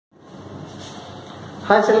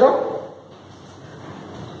Hi children,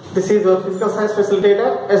 this is your physical science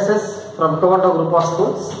facilitator SS from Toronto Group of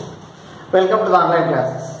Schools. Welcome to the online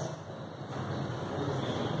classes.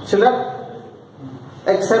 Children,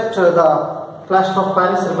 except the Clash of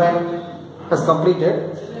Paris event has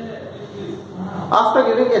completed. After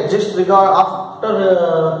giving a gist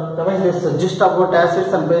coming this gist about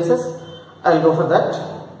acids and bases, I will go for that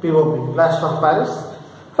POP, Clash of Paris.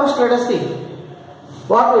 First let us see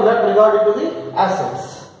what we learned regarding to the acids.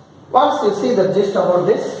 Once you see the gist about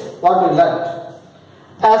this, what we learned?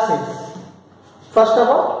 Acids. First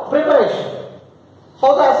about preparation.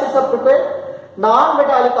 How the acids are prepared?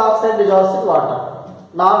 Non-metallic oxide dissolves in water.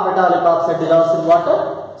 Non-metallic oxide dissolves in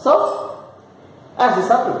water. So, acids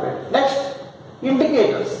are prepared. Next,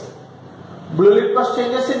 indicators. Blue litmus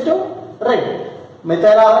changes into red.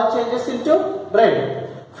 Methyl orange changes into red.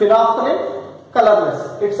 Phenolphthalein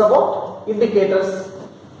colorless. It's about indicators.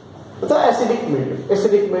 The acidic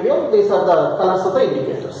medium, these are the colors of the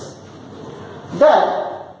indicators. Then,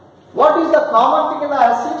 what is the common thing in the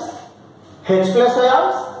acids? H plus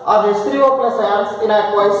ions or H3O plus ions in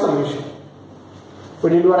aqueous solution. We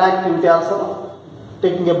did one activity also,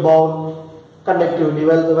 taking a bowl, conductivity,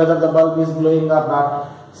 whether the bulb is glowing or not.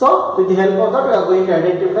 So, with the help of that, we are going to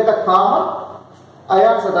identify the common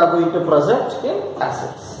ions that are going to present in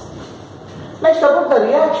acids. Next, about the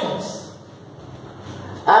reactions.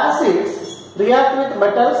 Acids react with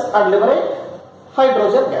metals and liberate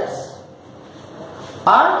hydrogen gas.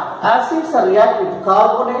 And acids react with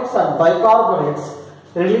carbonates and bicarbonates,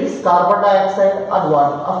 release carbon dioxide and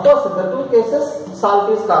water. Of course, in the two cases,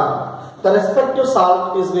 salt is carbon. The respective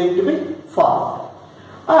salt is going to be formed.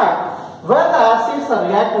 And when the acids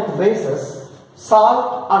react with bases,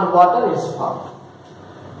 salt and water is formed.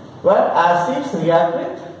 When acids react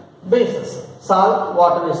with bases, salt,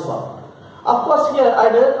 water is formed. Of course, here I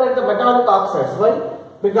didn't write the metallic oxides. Why?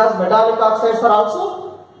 Because metallic oxides are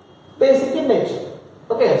also basic in nature.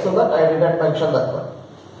 Okay, so that I didn't mention that one.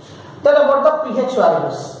 Then about the pH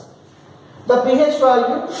values. The pH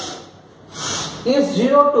value is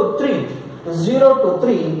 0 to 3. 0 to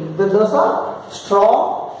 3, then those are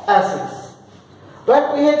strong acids.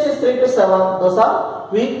 When pH is 3 to 7, those are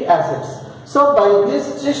weak acids. So by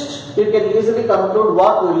this gist, you can easily conclude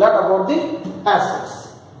what we learned about the acids.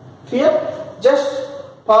 Here, just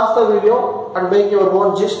pause the video and make your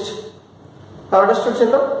own gist. Have understood,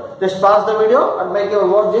 children? Just pause the video and make your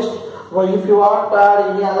own gist. Well, if you want to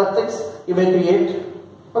add any other things, you may create.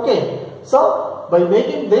 Okay. So, by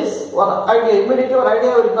making this, one idea, immediately one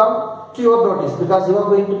idea will come to your notice because you are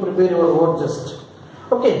going to prepare your own gist.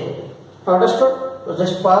 Okay. Understood? So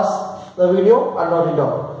just pause the video and note it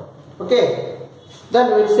down. Okay.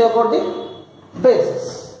 Then we will see about the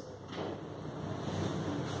bases.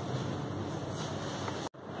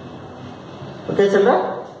 Okay, children.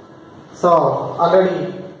 So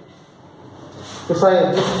already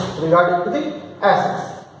decided regarding to the acids.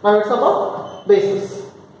 Now it's about bases.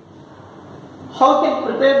 How can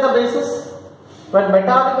prepare the bases? When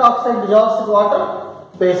metallic oxide dissolves in water,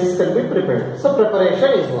 bases can be prepared. So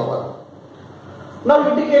preparation is over. Now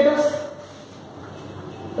indicators.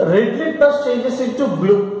 Red litmus changes into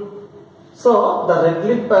blue. So the red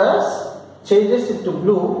litmus changes into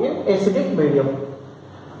blue in acidic medium.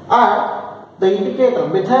 And the indicator,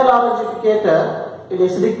 methyl orange indicator in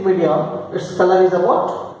acidic medium, its color is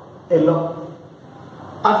about yellow.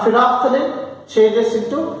 And phenolphthalein changes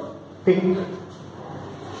into pink.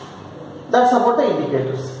 That's about the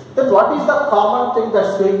indicators. Then what is the common thing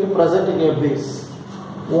that's going to present in a base?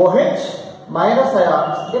 OH minus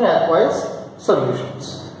ions in aqueous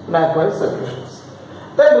solutions. Then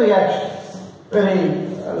reactions. Very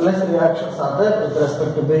less reactions are there with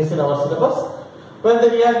respect to base in our syllabus. When they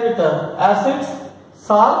react with acids,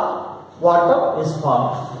 salt, water is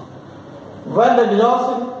formed. When they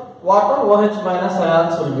dissolve in water, OH minus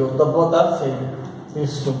ions will give. The both are same,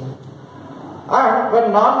 these two. And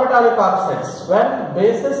when non-metallic oxides, when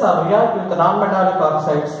bases are react with non-metallic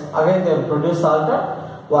oxides, again they will produce salt and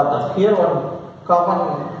water. Here one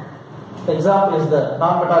common example is the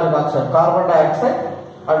non-metallic oxide, carbon dioxide,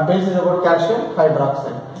 and base is about calcium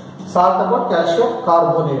hydroxide. Salt about calcium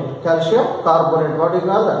carbonate. What do you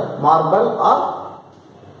call that? Marble or,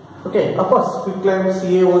 okay, of course, quicklime,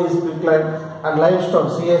 CaO is quicklime, and limestone,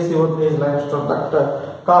 CaCO3 is limestone.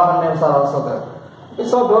 That common names are also there. Okay,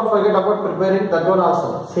 so don't forget about preparing that one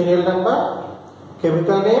also. Serial number,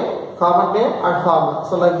 chemical name, common name, and formula.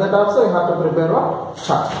 So like that also you have to prepare one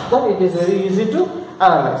chart. Then it is very easy to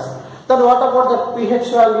analyze. Then what about the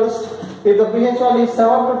pH values? If the pH value is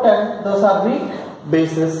 7 to 10, those are weak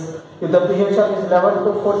bases. If the pH value is 11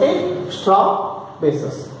 to 14, strong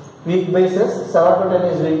bases. weak bases, 7 to 10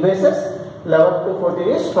 is weak bases, 11 to 14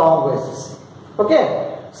 is strong bases.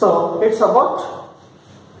 Okay, so it's about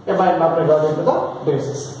a mind map regarding to the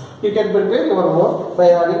bases. You can prepare your own by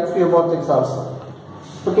adding few more things also.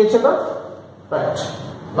 Okay, children? Right.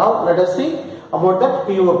 Now let us see about that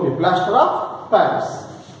POP, plaster of Paris.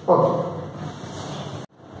 Okay.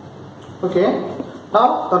 Okay.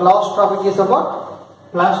 Now the last topic is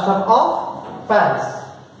about plaster of Paris.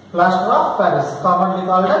 Plaster of Paris, commonly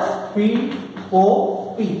called as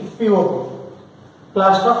POP. POP.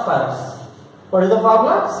 Plaster of Paris. What is the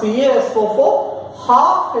formula? CaSO4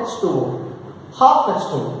 half H2O. Half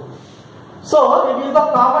H2O. So it is the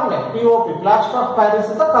common name. POP. Plaster of Paris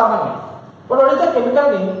is the common name. But what is the chemical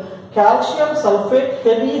name? Calcium sulfate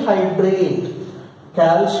heavy hydrate.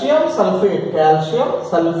 Calcium sulfate. Calcium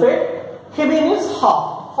sulfate. Heavy means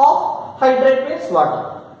half. Half. Hydrate means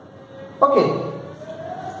water. Okay.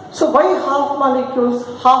 So why half molecules?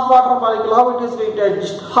 Half water molecule. How it is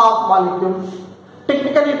rearranged? Half molecule.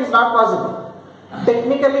 Technically it is not possible.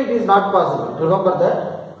 Technically it is not possible. Remember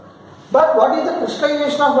that. But what is the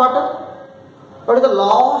crystallization of water? What is the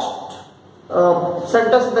last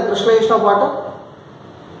sentence in the crystallization of water?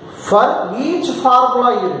 For each formula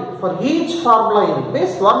unit,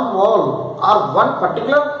 means one mole or one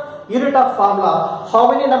particular unit of formula,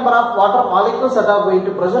 how many number of water molecules that are going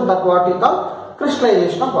to present, that what we call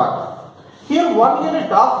crystallization of water. Here 1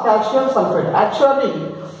 unit of calcium sulfate. Actually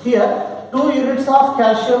here 2 units of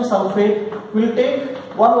calcium sulfate will take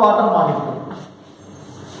 1 water molecule.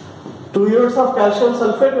 2 units of calcium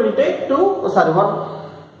sulfate will take 1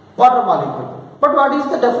 water molecule. But what is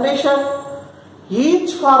the definition?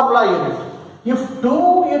 Each formula unit. If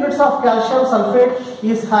 2 units of calcium sulfate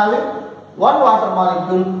is having 1 water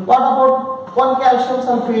molecule, what about 1 calcium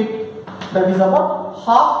sulfate? That is about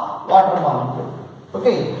half water molecule.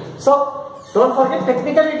 Okay. So don't forget,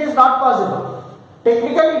 technically it is not possible.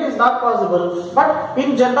 Technically it is not possible, but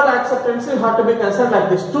in general acceptance you have to be concerned like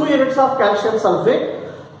this. 2 units of calcium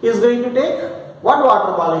sulfate is going to take 1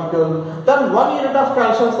 water molecule, then 1 unit of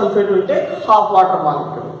calcium sulfate will take half water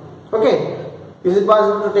molecule. Okay. Is it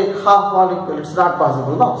possible to take half molecule? It's not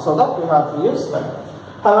possible. No. So that you have to use that.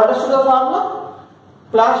 Have you understood the formula?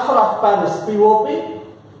 Plaster of Paris, POP.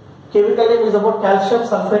 Chemical name is about calcium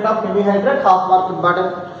sulfate of heavy hydrate. Half mark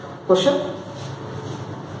important question.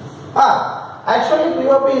 Actually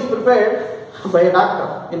POP is prepared by a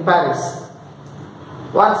doctor in Paris.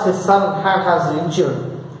 Once his son has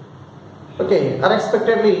injured. Okay,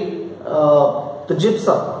 unexpectedly the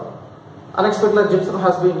gypsum. Unexpectedly gypsum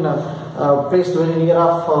has been placed very near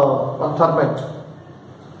of one thermite.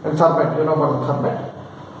 And thermite, you know about the thermite.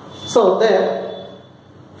 So there,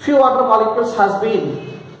 few water molecules has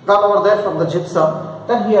been gone over there from the gypsum.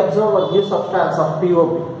 Then he observed a new substance of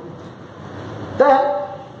POP. Then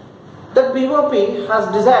the POP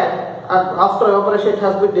has designed, and after evaporation it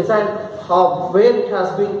has been designed where it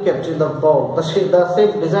has been kept in the bowl. The same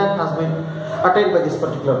design has been attained by this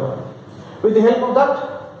particular one. With the help of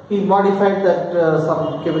that, he modified that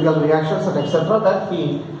some chemical reactions and etc. That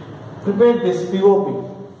he prepared this POP.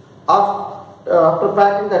 After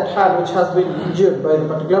packing that hand which has been injured by the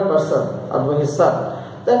particular person or by his son,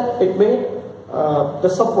 then it made the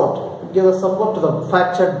support. It gave the support to the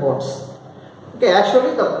fractured bones. Okay,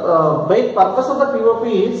 actually the main purpose of the POP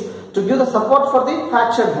is to give the support for the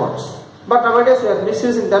fractured bones. But nowadays we are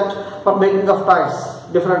misusing that for making of ties,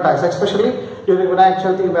 different ties, especially during Vinayak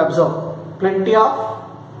Chavithi we observe plenty of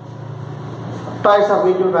ties are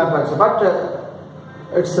being manufactured, but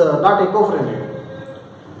it's not eco-friendly.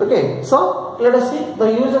 Okay, so let us see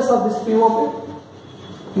the uses of this POP.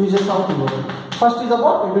 Uses of POP. First is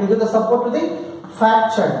about it will give the support to the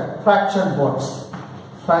fractured bones.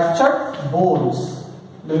 Fractured bones.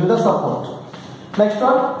 They give the support. Next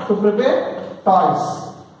one, to prepare toys.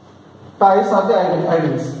 Toys are the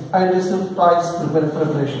idols. Idols is toys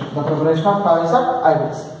preparation. The preparation of toys are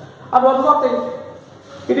idols. And one more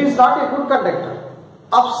thing, it is not a good conductor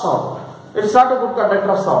of sound. It is not a good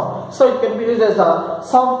conductor of sound. So it can be used as a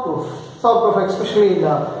soundproof. Soundproof, especially in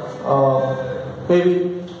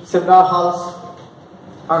maybe seminar halls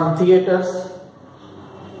and theaters,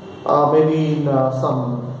 maybe in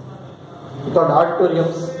some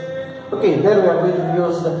auditoriums. Okay, there we are going to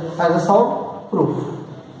use as a soundproof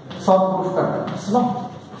conductors.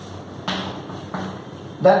 No?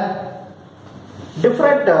 Then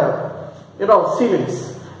different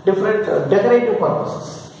ceilings, different decorative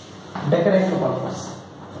purposes. Decorative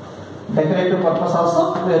purpose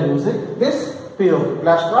also we are using this POP,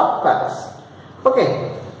 plaster of Paris.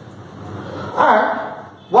 Okay, and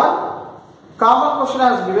one common question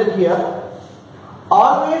has given here.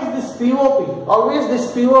 always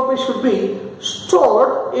this POP should be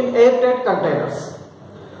stored in airtight containers.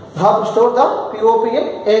 You have to store the POP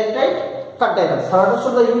in airtight containers. Have you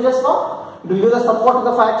understood the uses now? It will give the support to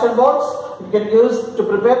the fractured bones. It can be used to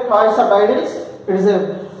prepare toys and idols. It is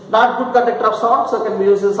a not good conductor of sound, so it can be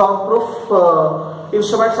used in soundproof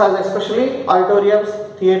instruments, as especially auditoriums,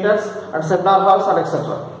 theaters, and seminar halls, and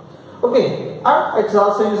etc. Okay, and it's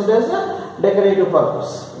also used as a decorative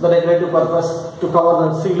purpose. The decorative purpose to cover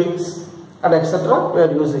the ceilings and etc. we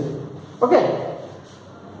are using. Okay,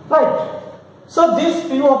 right. So this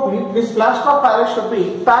POP, this plaster of Paris should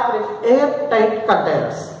be packed in airtight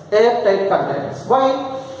containers. Airtight containers.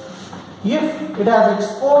 Why? If it has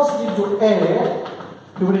exposed into air,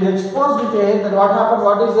 if it is exposed into air, then what happens?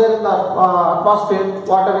 What is there in the atmosphere?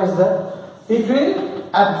 Water is there. It will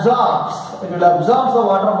absorb. It will absorb the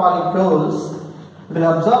water molecules. It will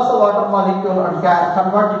absorb the water molecule and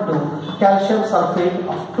convert it to calcium sulfate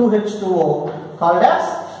of 2H2O called as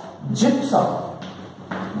gypsum.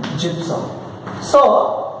 Gypsum.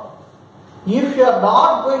 So, if you are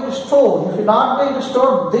not going to store,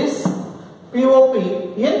 this POP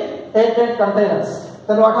in airtight containers,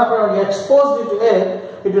 then what happens when you expose it to air?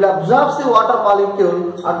 It will absorb the water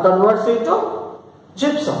molecule and converts it to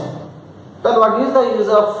gypsum. Then what is the use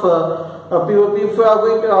of POP? If you are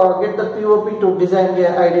going to get the POP to design the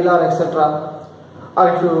idol or etc., or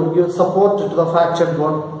if you give support to the fractured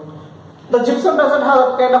bone, the gypsum doesn't have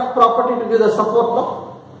that kind of property to give the support, no?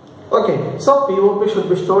 Okay, so POP should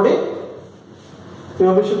be stored in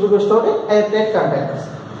airtight containers.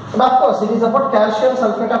 And of course, it is about calcium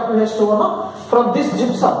sulfate of 2H2O. No? From this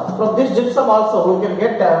gypsum also we can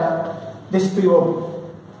get this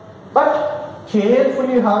POP. But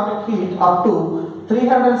carefully you have to heat up to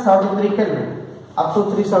 373 Kelvin. Up to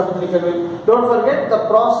 373 Kelvin. Don't forget the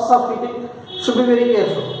process of heating should be very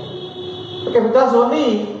careful. Okay, because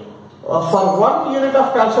only for 1 unit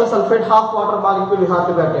of calcium sulfate, half water molecule you have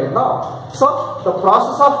to get now. So the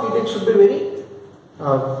process of heating should be very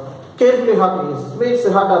carefully you have to use. Means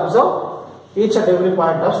you have to observe each and every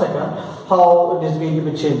point of second how it is going to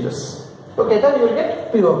be changes. Okay, then you will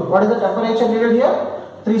get POP. What is the temperature needed here?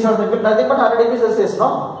 370, nothing but 100 degrees Celsius. No,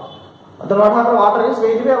 the water is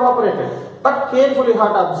going to be evaporated. But carefully you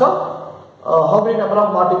have to observe how many number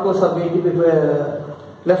of particles are going to be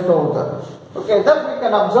left over there. Okay, then we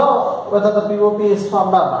can observe whether the POP is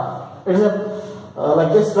formed or not. It is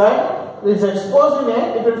like this, right? It is exposed in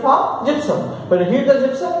air, it will form gypsum. When you heat the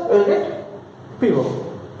gypsum, you will get POP.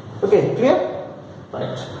 Okay, clear?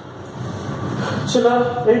 Right.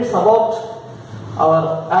 Children, it's about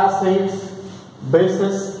our acids,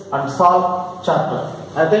 bases, and salt chapter.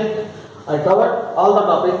 I think I covered all the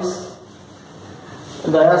topics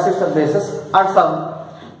in the acids and bases, and some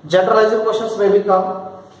generalizing questions may become,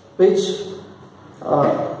 which I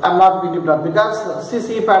am not going to do because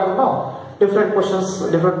CCE pattern now. Different questions,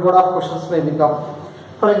 different mode of questions may become.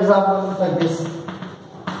 For example, like this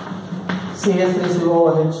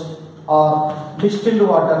CH3COOH or distilled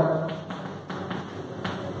water.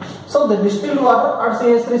 So the distilled water and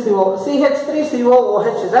CH3COOH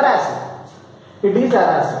is an acid. It is an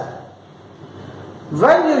acid.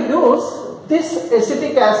 When you use this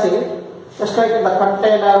acetic acid, just like in the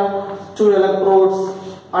container, 2 electrodes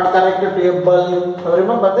and connected to a bulb.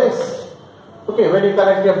 Remember this? Okay, when you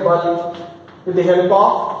connect a bulb with the help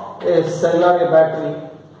of a cell or a battery,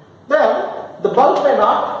 then the bulb may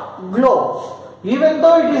not glow. Even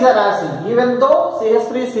though it is an acid, even though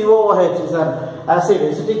CH3COOH is an acid,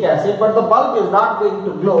 acetic acid, but the bulb is not going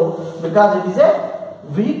to glow because it is a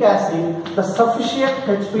weak acid. The sufficient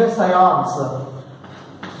H plus ions,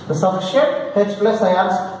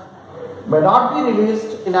 may not be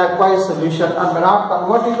released in aqueous solution and may not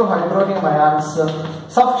convert into hydronium ions.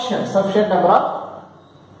 Sufficient number of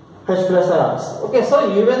H plus ions. Okay,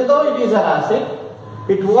 so even though it is an acid,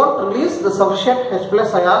 it won't release the sufficient H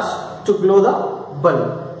plus ions to glow the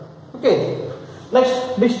bulb. Okay.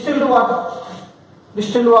 Next, distilled water.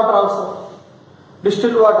 Distilled water also.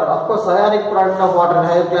 Distilled water, of course, ionic product of water in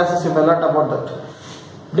higher classes, you may learn about that.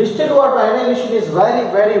 Distilled water ionization is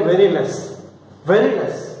very less. Very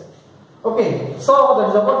less. Okay, so that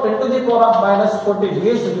is about 10 to the power of minus 14.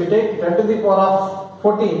 Yes, if we take 10 to the power of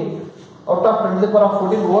 14, out of 10 to the power of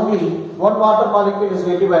 14, only one water molecule is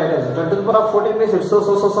going to be ionized. 10 to the power of 14 means it's so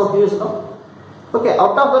huge, no? Okay,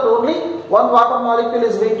 out of that only one water molecule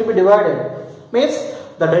is going to be divided. Means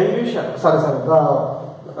the dilution, the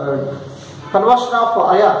conversion of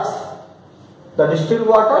ions. The distilled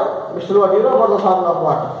water, you know about the formula of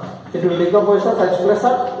water. It will decompose as H plus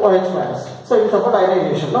or OH minus. So it's about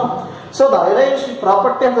ionization, no? So the ionization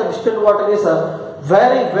property of the distilled water is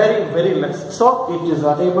very less. So it is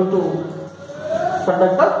unable to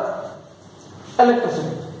conduct the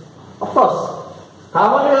electricity. Of course,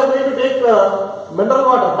 commonly we are going to take mineral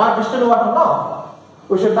water, not distilled water now.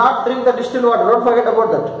 We should not drink the distilled water. Don't forget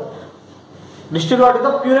about that. Distilled water is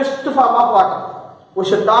the purest form of water. We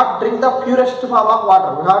should not drink the purest form of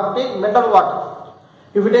water. We have to take mineral water.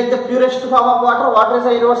 If you take the purest form of water, water is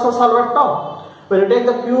a universal solvent now. When you take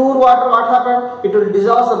the pure water, what happens? It will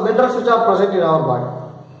dissolve the minerals which are present in our body.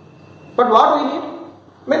 But what we need?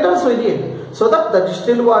 Minerals we need. So that the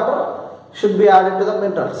distilled water should be added to the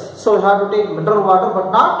minerals. So we have to take mineral water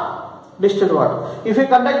but not distilled water. If you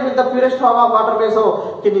conduct with the purest form of water,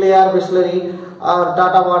 so Kinley or Bisleri or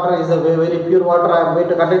Tata water is a very pure water, I am going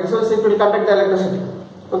to conduct, so it will conduct the electricity.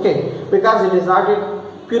 Okay, because it is not in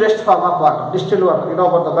purest form of water, distilled water. You know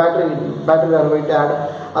about the battery we are going to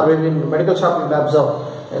add, or maybe in medical shop you will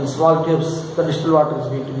observe in small tubes the distilled water is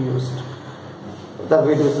going to be used. That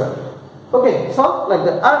we do, sir. Okay, so like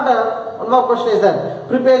that. And one more question is then,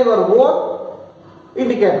 prepare your own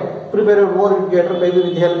indicator. Prepare your own indicator maybe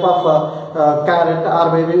with the help of carrot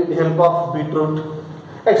or maybe with the help of beetroot,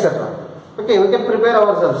 etc. Okay, we can prepare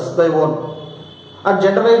ourselves by own. And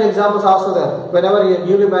generalized examples also there. Whenever a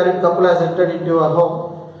newly married couple has entered into a home,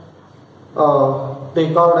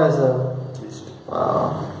 they call it as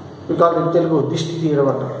we call it in Telugu dishti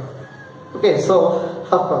theeravata. Okay, so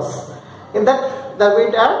of course, in that they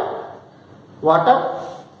will add water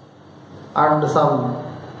and some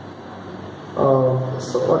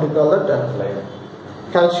so what do you call that?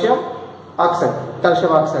 Calcium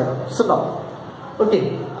oxide. So now,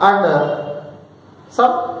 okay, and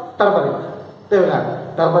some turmeric. They will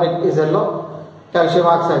add. Turmeric is yellow, calcium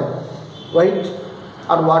oxide white,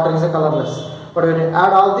 and water is a colorless. But when you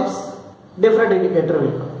add all this, different indicator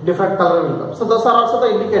will come, different color will come. So those are also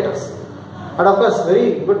the indicators. And of course,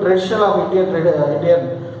 very good tradition of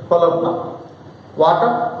Indian follow-up now.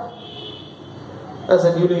 Water as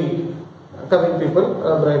a newly coming people,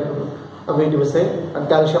 I'm going to say, and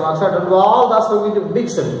calcium oxide, and all that's going to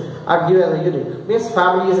mix it and give as a unique. Means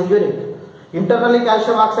family is a unique. Internally,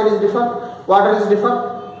 calcium oxide is different, water is different,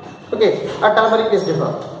 okay, and turmeric is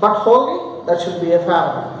different. But wholly, that should be a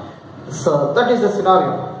family. So that is the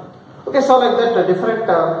scenario. Okay, so like that, different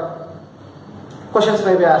questions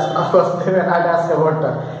may be asked. Of course, they may not ask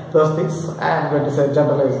about those things. I am going to say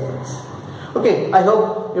generalized things. Okay, I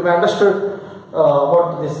hope you may understood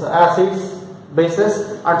about this acids,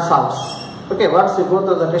 bases, and salts. Okay, once you go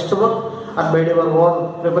through the textbook and made your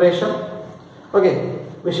own preparation. Okay,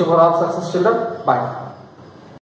 wish you for all success, children. Bye.